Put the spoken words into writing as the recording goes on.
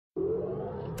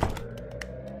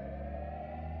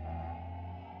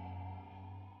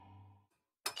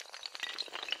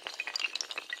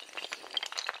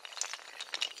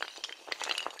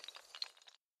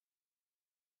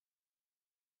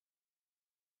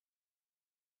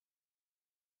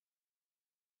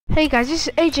Hey guys, this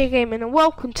is AJ Gaming and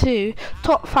welcome to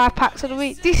Top 5 Packs of the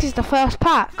Week. This is the first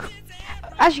pack.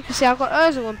 As you can see, I've got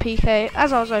Ozil and PK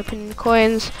as I was opening the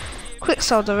coins. Quick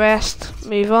sell the rest,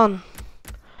 move on.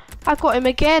 I got him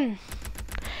again.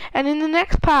 And in the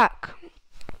next pack,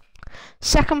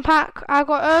 second pack, I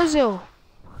got Ozil.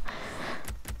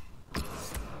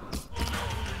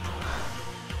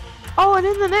 Oh,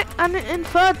 and in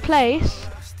third place,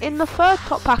 in the third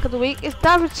top pack of the week, is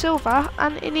David Silva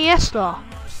and Iniesta.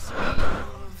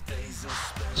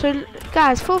 So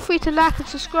guys, feel free to like and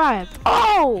subscribe.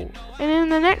 Oh, and in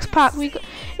the next pack we got,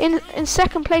 in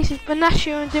second place is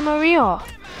Benicio and Di Maria.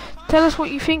 Tell us what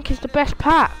you think is the best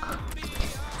pack.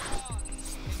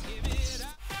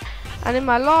 And in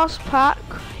my last pack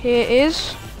here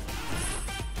is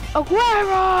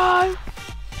Aguero.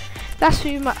 That's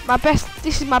who my best.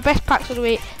 This is my best packs of the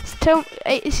week.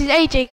 This is AJ